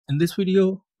In this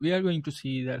video, we are going to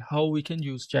see that how we can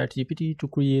use ChatGPT to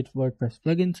create WordPress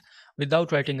plugins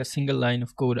without writing a single line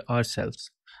of code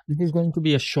ourselves. This is going to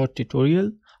be a short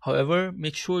tutorial. However,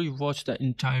 make sure you watch the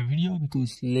entire video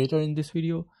because later in this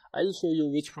video, I'll show you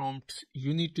which prompts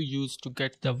you need to use to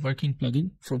get the working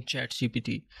plugin from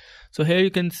ChatGPT. So here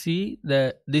you can see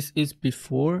that this is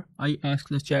before I asked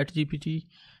the ChatGPT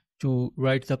to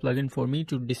write the plugin for me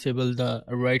to disable the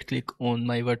right click on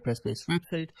my WordPress based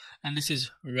website, and this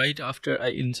is right after I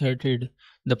inserted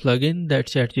the plugin that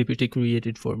ChatGPT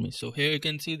created for me. So here you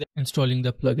can see the installing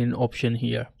the plugin option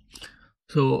here.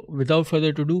 So without further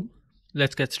ado,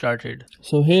 let's get started.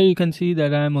 So here you can see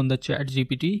that I am on the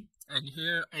ChatGPT, and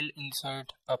here I'll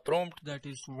insert a prompt that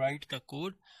is to write the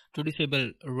code to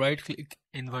disable right click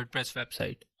in WordPress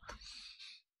website.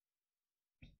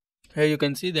 Here you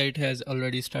can see that it has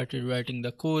already started writing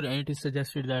the code, and it is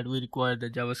suggested that we require the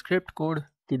JavaScript code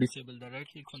to disable the right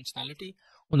click functionality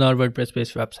on our WordPress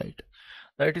based website.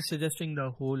 Now it is suggesting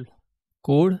the whole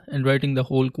code and writing the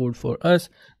whole code for us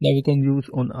that we can use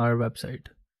on our website.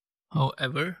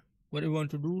 However, what I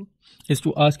want to do is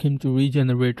to ask him to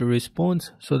regenerate a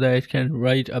response so that it can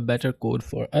write a better code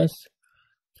for us.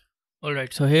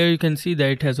 Alright, so here you can see that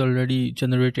it has already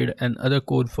generated another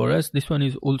code for us. This one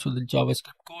is also the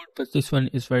JavaScript code, but this one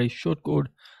is very short code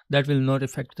that will not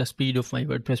affect the speed of my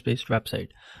WordPress based website.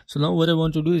 So now what I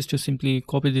want to do is to simply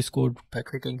copy this code by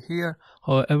clicking here.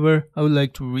 However, I would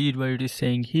like to read what it is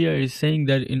saying here. It is saying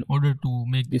that in order to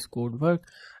make this code work,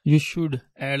 you should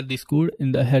add this code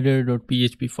in the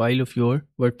header.php file of your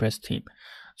WordPress theme.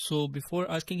 So before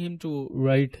asking him to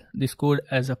write this code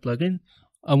as a plugin,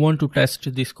 I want to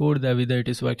test this code that whether it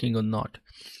is working or not.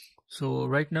 So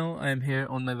right now I am here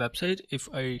on my website. If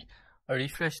I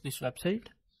refresh this website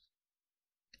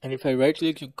and if I right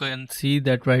click, you can see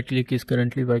that right click is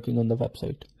currently working on the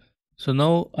website. So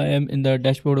now I am in the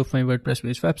dashboard of my WordPress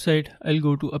based website. I'll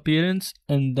go to appearance,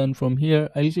 and then from here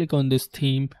I'll click on this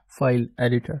theme file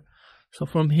editor. So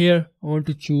from here I want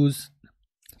to choose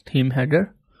theme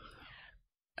header.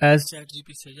 As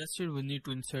ChatGPT suggested, we need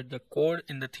to insert the code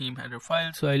in the theme header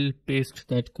file. So I'll paste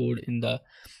that code in the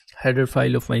header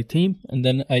file of my theme, and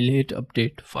then I'll hit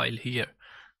update file here.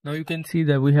 Now you can see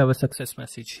that we have a success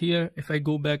message here. If I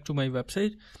go back to my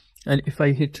website and if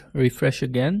I hit refresh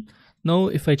again, now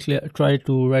if I try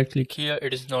to right click here,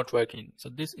 it is not working. So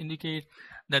this indicates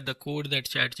that the code that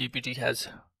ChatGPT has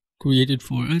created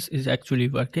for us is actually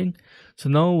working. So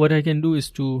now what I can do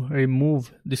is to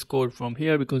remove this code from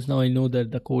here, because now I know that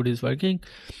the code is working.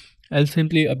 I'll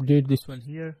simply update this one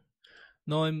here.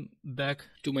 Now I'm back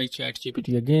to my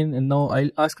ChatGPT again, and now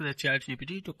I'll ask the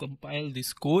ChatGPT to compile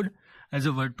this code as a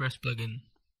WordPress plugin.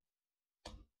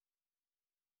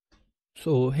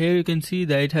 So here you can see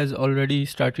that it has already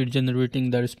started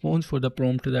generating the response for the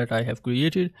prompt that I have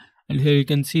created. And here you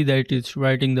can see that it is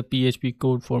writing the PHP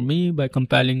code for me by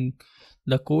compiling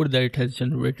the code that it has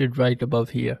generated right above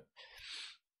here.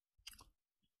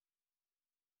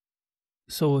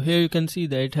 So here you can see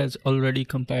that it has already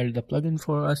compiled the plugin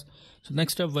for us. So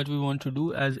next up, what we want to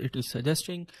do, as it is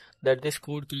suggesting that this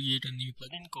code create a new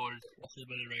plugin called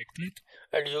disable right click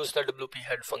and use the WP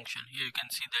head function. Here you can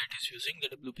see that it is using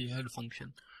the WP head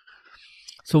function.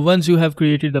 So once you have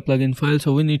created the plugin file,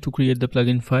 so we need to create the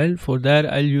plugin file. For that,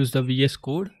 I'll use the VS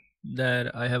Code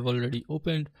that I have already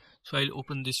opened. So I'll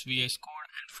open this VS Code,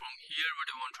 and from here what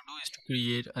I want to do is to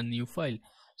create a new file.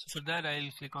 So for that, I'll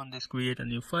click on this create a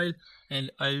new file, and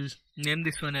I'll name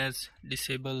this one as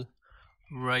disable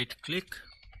right click,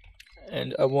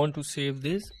 and I want to save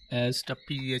this as the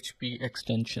PHP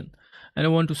extension, and I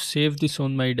want to save this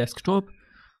on my desktop.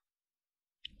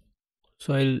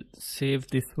 So I'll save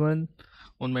this one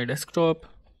on my desktop,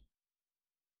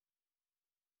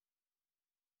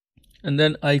 and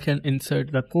then I can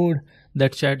insert the code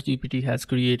that ChatGPT has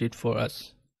created for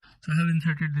us. So I have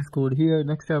inserted this code here.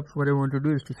 Next up, what I want to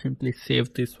do is to simply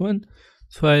save this one.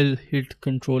 So I'll hit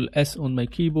Ctrl S on my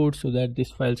keyboard so that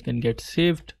these files can get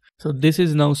saved. So this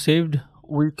is now saved.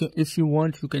 If you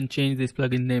want, you can change this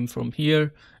plugin name from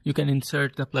here. You can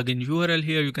insert the plugin URL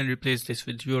here. You can replace this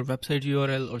with your website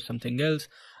URL or something else.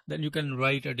 Then you can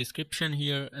write a description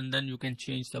here, and then you can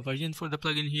change the version for the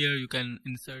plugin here. You can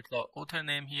insert the author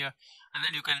name here, and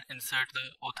then you can insert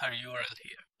the author URL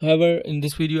here. However, in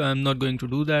this video, I'm not going to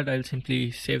do that. I'll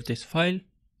simply save this file.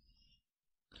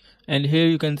 And here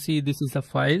you can see this is the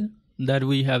file that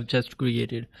we have just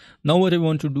created. Now what I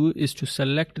want to do is to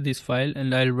select this file,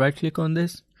 and I'll right click on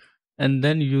this, and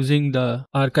then using the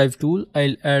archive tool,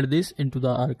 I'll add this into the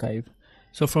archive.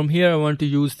 So from here I want to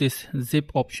use this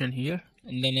zip option here,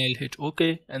 and then I'll hit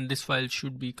OK, and this file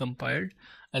should be compiled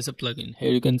as a plugin.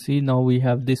 Here you can see now we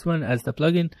have this one as the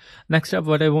plugin. Next up,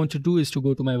 what I want to do is to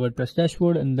go to my WordPress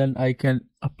dashboard, and then I can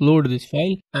upload this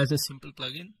file as a simple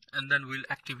plugin, and then we'll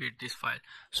activate this file.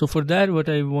 So for that, what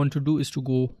I want to do is to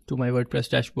go to my WordPress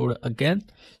dashboard again.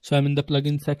 So I'm in the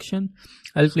plugin section.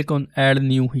 I'll click on add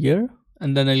new here,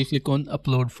 and then I'll click on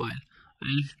upload file.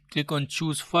 I'll click on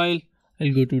choose file.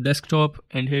 I'll go to desktop,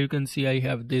 and here you can see I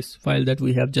have this file that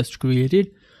we have just created.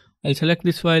 I'll select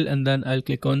this file, and then I'll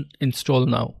click on install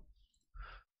now.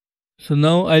 So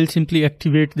now I'll simply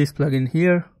activate this plugin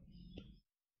here.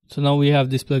 So now we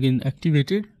have this plugin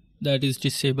activated. That is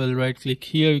disable. Right click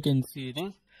here, you can see it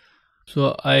is.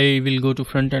 So I will go to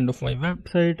front end of my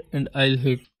website, and I'll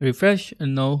hit refresh,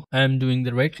 and now I am doing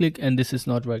the right click and this is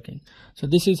not working. So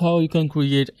this is how you can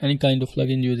create any kind of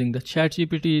plugin using the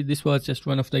ChatGPT. This was just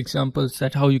one of the examples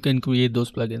that how you can create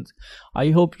those plugins.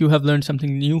 I hope you have learned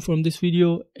something new from this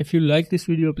video. If you like this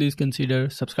video, please consider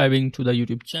subscribing to the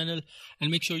YouTube channel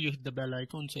and make sure you hit the bell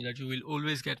icon so that you will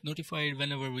always get notified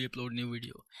whenever we upload new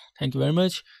video. Thank you very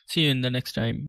much. See you in the next time.